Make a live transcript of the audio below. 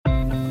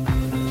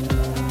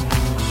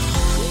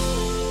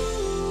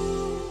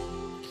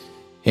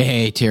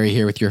Hey, Terry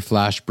here with your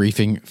flash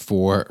briefing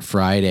for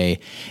Friday.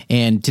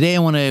 And today I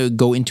want to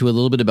go into a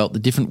little bit about the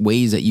different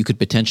ways that you could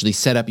potentially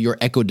set up your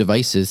Echo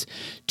devices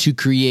to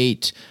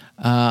create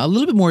a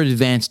little bit more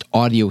advanced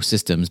audio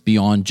systems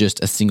beyond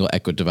just a single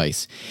Echo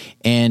device.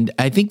 And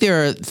I think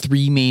there are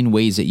three main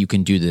ways that you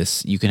can do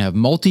this. You can have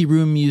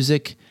multi-room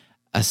music,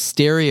 a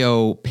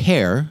stereo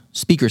pair,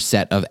 speaker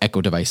set of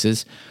Echo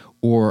devices,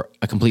 or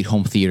a complete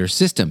home theater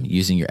system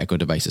using your Echo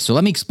devices. So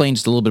let me explain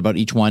just a little bit about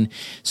each one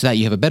so that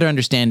you have a better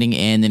understanding.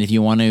 And then if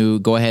you want to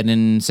go ahead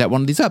and set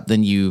one of these up,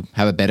 then you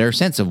have a better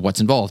sense of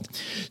what's involved.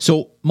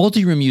 So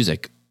multi-room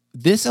music.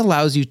 This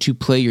allows you to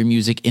play your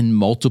music in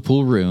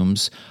multiple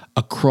rooms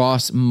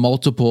across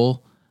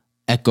multiple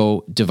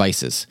Echo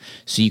devices.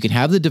 So you can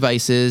have the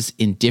devices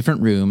in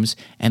different rooms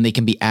and they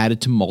can be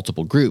added to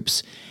multiple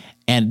groups.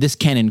 And this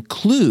can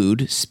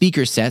include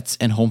speaker sets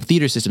and home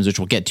theater systems, which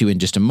we'll get to in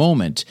just a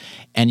moment.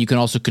 And you can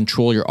also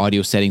control your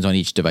audio settings on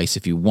each device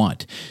if you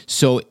want.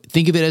 So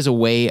think of it as a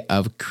way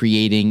of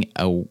creating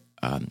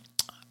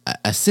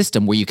a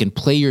system where you can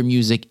play your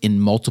music in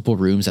multiple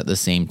rooms at the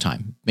same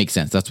time. Makes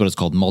sense. That's what it's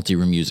called,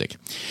 multi-room music.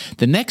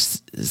 The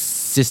next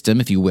system,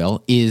 if you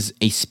will, is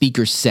a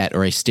speaker set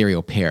or a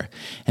stereo pair.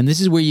 And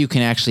this is where you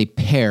can actually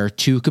pair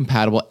two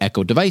compatible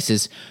Echo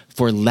devices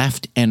for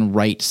left and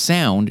right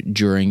sound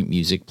during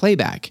music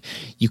playback.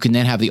 You can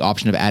then have the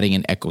option of adding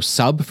an Echo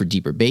sub for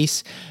deeper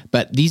bass,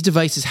 but these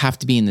devices have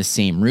to be in the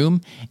same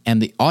room, and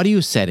the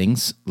audio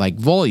settings, like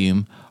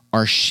volume,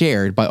 are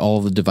shared by all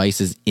of the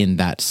devices in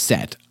that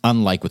set,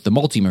 unlike with the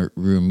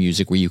multi-room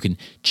music where you can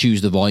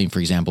choose the volume, for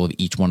example, of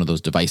each one of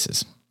those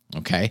devices.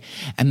 Okay.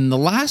 And then the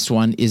last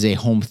one is a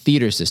home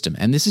theater system.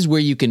 And this is where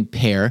you can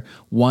pair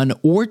one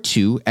or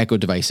two Echo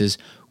devices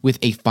with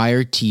a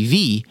Fire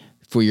TV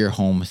for your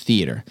home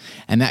theater.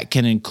 And that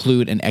can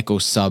include an Echo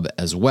sub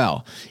as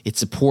well. It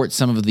supports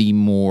some of the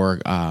more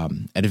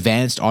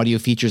advanced audio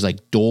features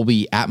like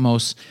Dolby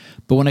Atmos.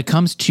 But when it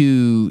comes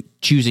to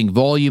choosing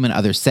volume and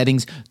other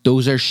settings,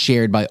 those are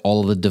shared by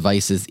all of the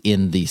devices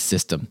in the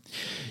system.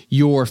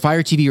 Your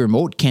Fire TV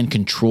remote can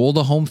control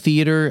the home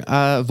theater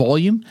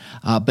volume,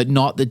 but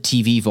not the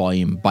TV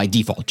volume by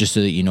default, just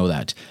so that you know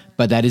that.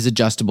 But that is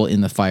adjustable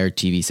in the Fire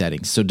TV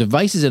settings. So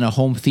devices in a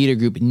home theater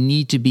group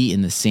need to be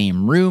in the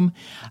same room,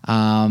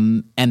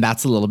 and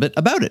that's a little bit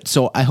about it.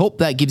 So I hope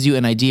that gives you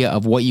an idea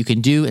of what you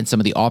can do and some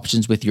of the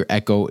options with your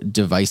Echo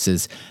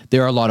devices.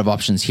 There are a lot of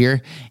options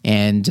here,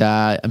 and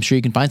I'm sure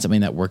you can find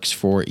something that works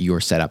for your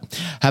setup.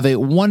 Have a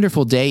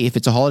wonderful day. If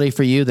it's a holiday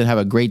for you, then have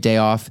a great day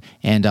off,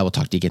 and we'll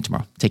talk to you again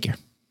tomorrow. Take care.